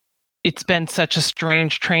it's been such a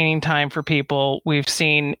strange training time for people. We've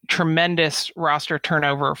seen tremendous roster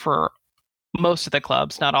turnover for most of the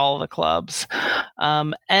clubs, not all of the clubs.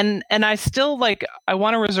 And I still I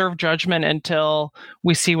want to reserve judgment until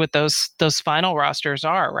we see what those final rosters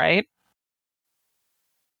are, right?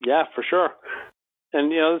 Yeah, for sure.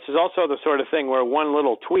 And, this is also the sort of thing where one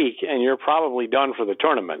little tweak and you're probably done for the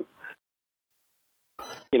tournament.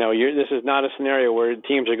 This is not a scenario where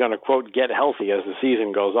teams are going to, quote, get healthy as the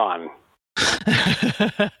season goes on.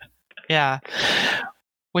 Yeah.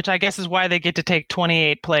 Which I guess is why they get to take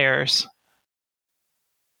 28 players.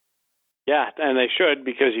 Yeah, and they should,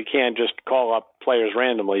 because you can't just call up players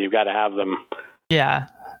randomly. You've got to have them. Yeah.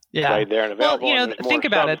 Right there and available. Well, think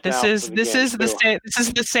about it. This is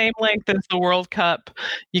the same length as the World Cup.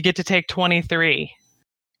 You get to take 23,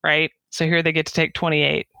 right? So here they get to take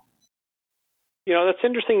 28. That's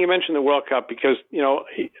interesting you mentioned the World Cup because,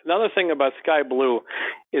 another thing about Sky Blue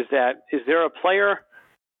is there a player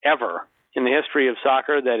ever in the history of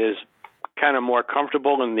soccer that is kind of more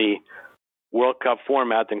comfortable in the World Cup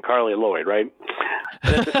format than Carly Lloyd, right?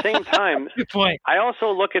 But at the same time, good point. I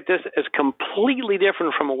also look at this as completely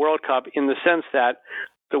different from a World Cup in the sense that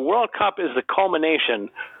the World Cup is the culmination,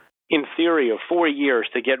 in theory, of 4 years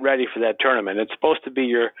to get ready for that tournament. It's supposed to be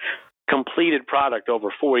your completed product over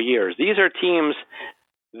 4 years. These are teams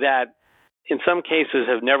that in some cases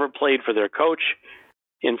have never played for their coach.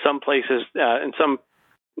 In some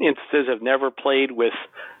instances have never played with,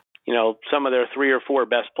 some of their 3 or 4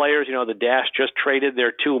 best players. The Dash just traded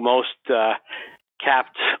their 2 most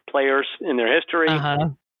capped players in their history. Uh-huh.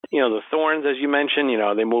 The Thorns, as you mentioned,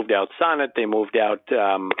 they moved out Sonnet, they moved out,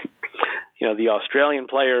 the Australian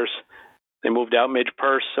players, they moved out Midge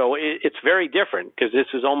Purse. So it's very different because this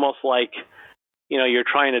is almost like, you're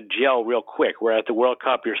trying to gel real quick, where at the World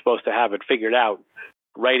Cup, you're supposed to have it figured out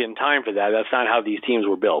right in time for that. That's not how these teams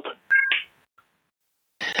were built.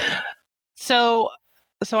 So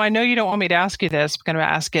I know you don't want me to ask you this, but I'm going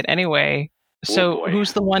to ask it anyway. So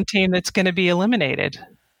who's the one team that's going to be eliminated?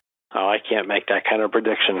 Oh, I can't make that kind of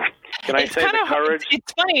prediction. Can I say the Courage?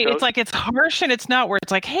 It's funny. So, it's like it's harsh and it's not, where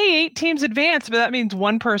it's like, hey, 8 teams advance, but that means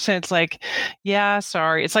one person. It's like, yeah,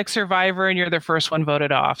 sorry. It's like Survivor and you're the first one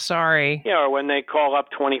voted off. Sorry. Yeah, or when they call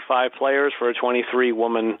up 25 players for a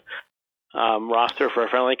 23-woman roster for a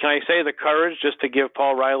friendly. Can I say the Courage just to give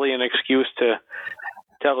Paul Riley an excuse to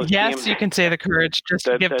tell his team? Yes, you can say the Courage just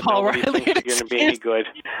to give Paul Riley an excuse. Going to be any good.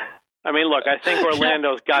 I mean, look, I think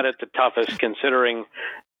Orlando's got it the toughest considering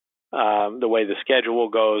the way the schedule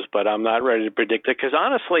goes, but I'm not ready to predict it because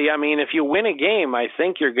honestly, I mean, if you win a game, I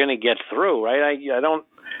think you're going to get through, right?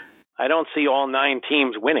 I don't see all 9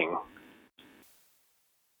 teams winning.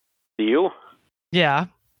 Do you? Yeah.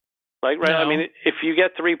 Right? No. I mean, if you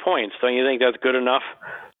get 3 points, don't you think that's good enough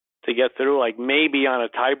to get through? Like maybe on a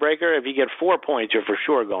tiebreaker, if you get 4 points, you're for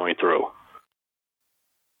sure going through.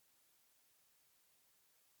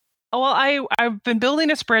 Well, I've been building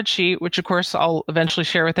a spreadsheet, which of course I'll eventually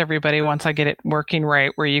share with everybody once I get it working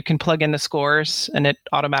right, where you can plug in the scores and it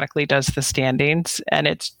automatically does the standings. And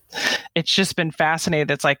it's just been fascinating.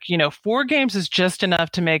 It's like, 4 games is just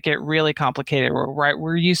enough to make it really complicated.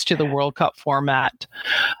 We're used to the World Cup format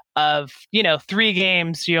of 3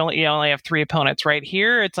 games, you only have 3 opponents. Right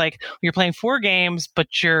here, it's like you're playing 4 games,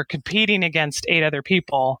 but you're competing against 8 other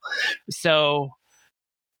people. So,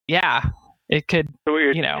 yeah. It could, so what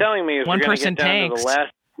you're telling me is one person tanks.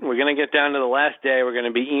 We're going to get down to the last day. We're going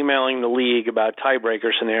to be emailing the league about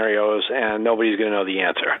tiebreaker scenarios, and nobody's going to know the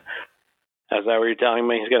answer. Is that what you're telling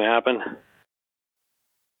me is going to happen?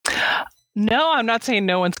 No, I'm not saying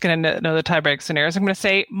no one's going to know the tiebreaker scenarios. I'm going to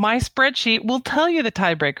say my spreadsheet will tell you the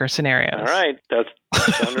tiebreaker scenarios. All right, that's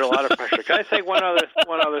under a lot of pressure. Can I say one other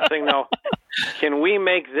thing though? Can we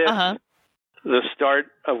make this the start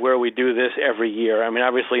of where we do this every year? I mean,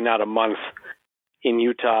 obviously not a month in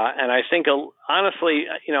Utah. And I think, honestly,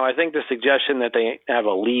 I think the suggestion that they have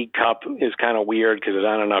a League Cup is kind of weird because there's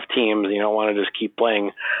not enough teams. You don't want to just keep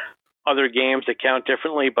playing other games that count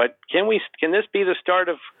differently. But can this be the start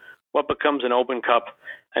of what becomes an Open Cup?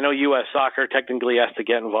 I know U.S. Soccer technically has to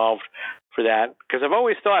get involved for that because I've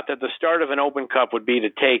always thought that the start of an Open Cup would be to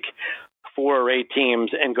take 4 or 8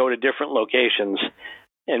 teams and go to different locations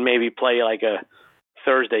and maybe play like a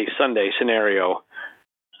Thursday, Sunday scenario.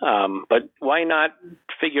 But why not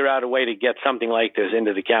figure out a way to get something like this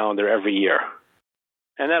into the calendar every year?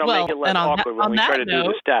 And that'll make it less awkward when we try to do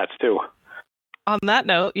the stats too. On that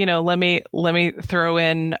note, let me throw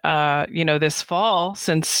in, this fall,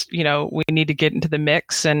 since, we need to get into the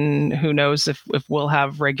mix and who knows if we'll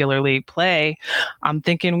have regular league play. I'm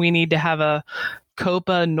thinking we need to have a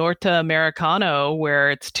Copa Norteamericano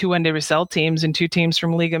where it's 2 NWSL teams and 2 teams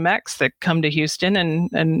from Liga MX that come to Houston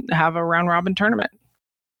and have a round robin tournament.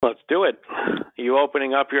 Let's do it. Are you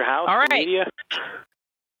opening up your house? All right. Media?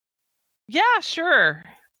 Yeah, sure.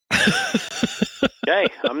 Okay,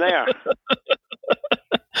 I'm there.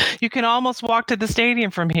 You can almost walk to the stadium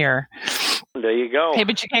from here. There you go. Hey,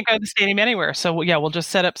 but you can't go to the stadium anywhere. So yeah, we'll just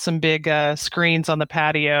set up some big screens on the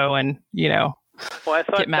patio and, Well, I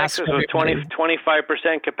thought Texas was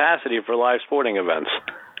 25% capacity for live sporting events.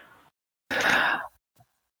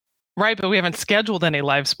 Right, but we haven't scheduled any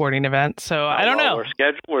live sporting events, so I don't know.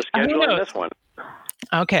 We're scheduling this one.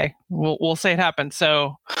 Okay, we'll say it happens.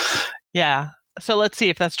 So, yeah. So let's see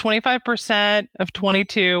if that's 25% of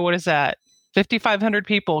 22. What is that? 5,500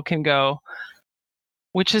 people can go,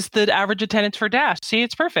 which is the average attendance for Dash. See,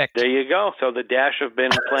 it's perfect. There you go. So the Dash have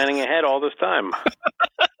been planning ahead all this time.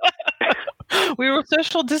 We were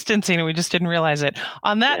social distancing and we just didn't realize it.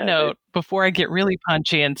 On that note, before I get really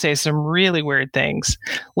punchy and say some really weird things,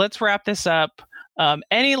 let's wrap this up.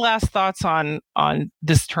 Any last thoughts on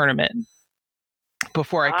this tournament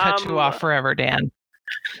before I cut you off forever, Dan?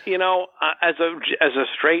 As a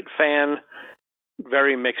straight fan,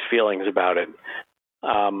 very mixed feelings about it.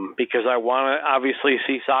 Because I want to obviously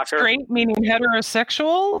see soccer. Straight meaning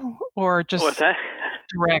heterosexual or just what's that?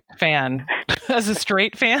 Direct fan? As a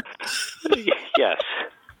straight fan? Yes.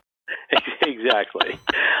 Exactly.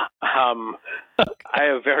 I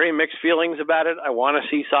have very mixed feelings about it. I want to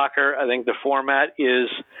see soccer. I think the format is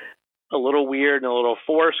a little weird and a little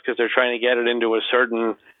forced because they're trying to get it into a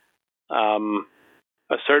certain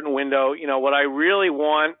window. What I really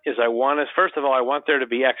want is first of all, I want there to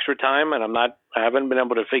be extra time, and I haven't been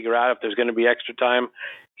able to figure out if there's going to be extra time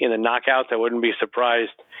in the knockouts. I wouldn't be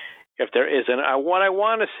surprised if there isn't. What I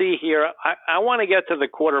want to see here, I want to get to the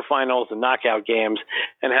quarterfinals and knockout games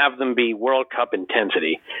and have them be World Cup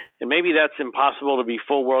intensity. And maybe that's impossible to be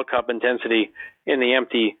full World Cup intensity in the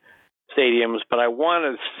empty stadiums, but I want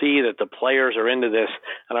to see that the players are into this,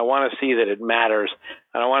 and I want to see that it matters,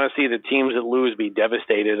 and I want to see the teams that lose be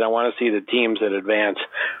devastated. I want to see the teams that advance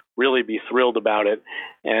really be thrilled about it,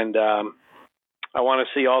 and I want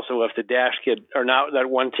to see also if the Dash kid, or not that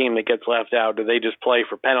one team that gets left out, do they just play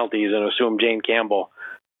for penalties and assume Jane Campbell,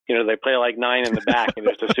 they play like 9 in the back and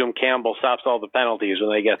just assume Campbell stops all the penalties when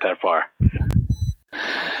they get that far.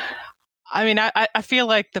 I mean, I feel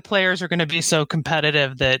like the players are going to be so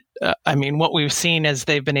competitive that, what we've seen as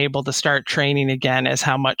they've been able to start training again is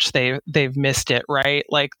how much they've missed it, right?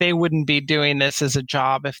 Like they wouldn't be doing this as a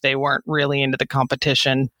job if they weren't really into the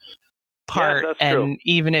competition part. Yeah, that's and true.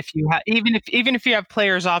 even if you have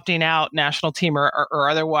players opting out, national team or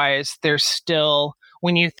otherwise, there's still,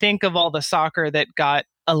 when you think of all the soccer that got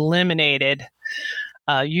eliminated,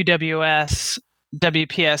 UWS,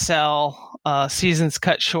 WPSL, seasons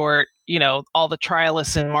cut short, all the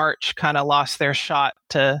trialists in March kind of lost their shot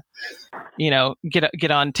to,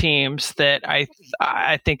 get on teams that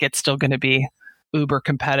I think it's still going to be uber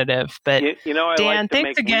competitive. But Dan,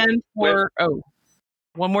 thanks again for,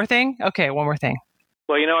 one more thing? Okay, one more thing.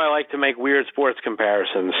 Well, I like to make weird sports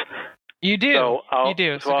comparisons. You do. So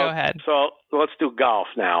go ahead. So let's do golf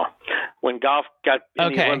now. When golf got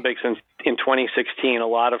in the Olympics in 2016, a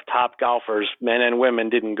lot of top golfers, men and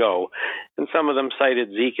women, didn't go, and some of them cited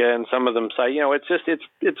Zika, and some of them cite,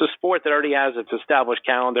 it's a sport that already has its established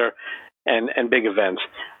calendar and big events.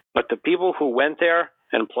 But the people who went there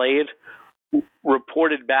and played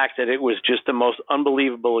reported back that it was just the most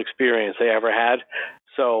unbelievable experience they ever had.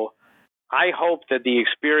 So I hope that the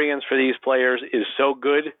experience for these players is so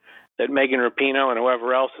good that Megan Rapinoe and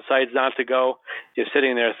whoever else decides not to go is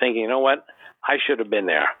sitting there thinking, you know what, I should have been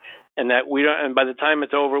there. And that and by the time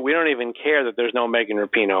it's over, we don't even care that there's no Megan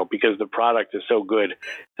Rapinoe because the product is so good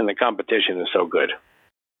and the competition is so good.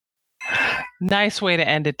 Nice way to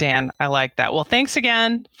end it, Dan. I like that. Well, thanks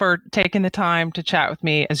again for taking the time to chat with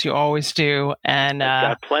me, as you always do. And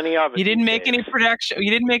got plenty of it. You didn't make any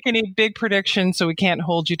big predictions, so we can't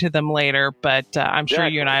hold you to them later. But I'm sure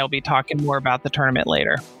you and I will be talking more about the tournament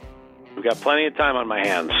later. We've got plenty of time on my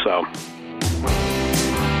hands, so.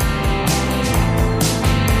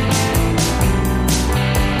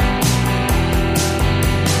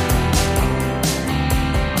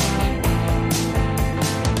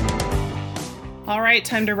 All right,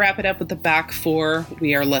 time to wrap it up with the back four.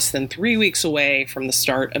 We are less than 3 weeks away from the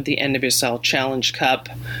start of the NWSL Challenge Cup.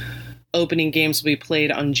 Opening games will be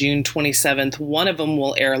played on June 27th. One of them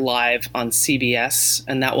will air live on CBS,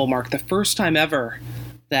 and that will mark the first time ever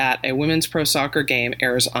that a women's pro soccer game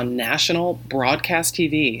airs on national broadcast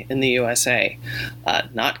TV in the USA.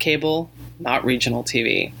 Not cable, not regional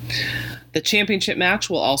TV. The championship match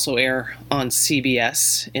will also air on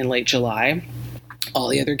CBS in late July. All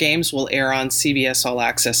the other games will air on CBS All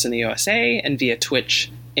Access in the USA and via Twitch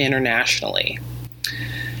internationally.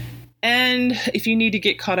 And if you need to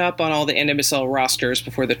get caught up on all the NWSL rosters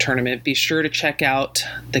before the tournament, be sure to check out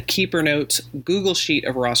the Keeper Notes Google Sheet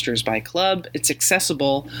of rosters by club. It's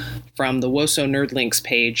accessible from the WOSO Nerdlinks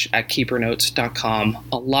page at keepernotes.com,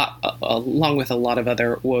 along with a lot of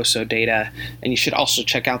other WOSO data. And you should also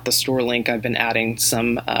check out the store link. I've been adding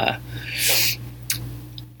some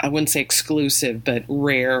I wouldn't say exclusive, but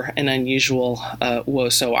rare and unusual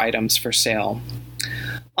WOSO items for sale.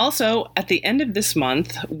 Also, at the end of this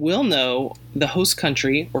month, we'll know the host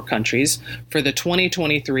country or countries for the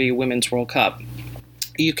 2023 Women's World Cup.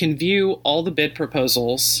 You can view all the bid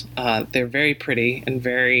proposals, they're very pretty and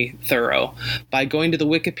very thorough, by going to the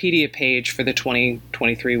Wikipedia page for the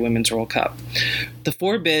 2023 Women's World Cup. The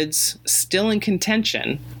 4 bids still in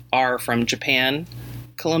contention are from Japan,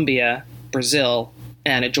 Colombia, Brazil,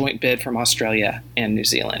 and a joint bid from Australia and New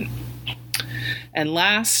Zealand. And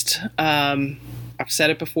last, I've said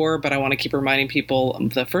it before, but I want to keep reminding people,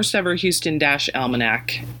 the first ever Houston Dash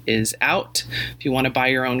Almanac is out. If you want to buy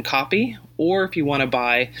your own copy, or if you want to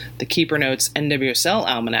buy the Keeper Notes NWSL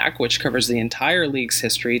Almanac, which covers the entire league's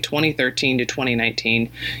history, 2013 to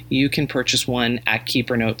 2019, you can purchase one at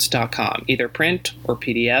keepernotes.com, either print or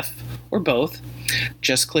PDF or both.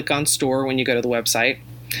 Just click on store when you go to the website.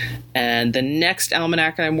 And the next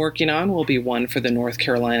almanac I'm working on will be one for the North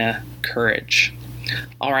Carolina Courage.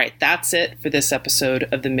 All right, that's it for this episode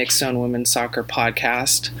of the Mixed Zone Women's Soccer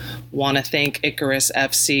Podcast. Want to thank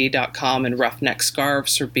IcarusFC.com and Roughneck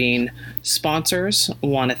Scarves for being sponsors.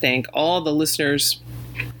 Want to thank all the listeners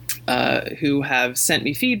who have sent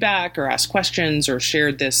me feedback or asked questions or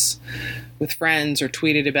shared this with friends or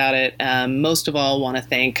tweeted about it. Most of all, want to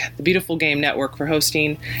thank the Beautiful Game Network for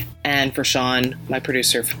hosting and for Sean, my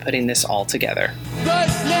producer, for putting this all together. But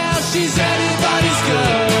now she's anybody's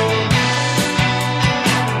girl.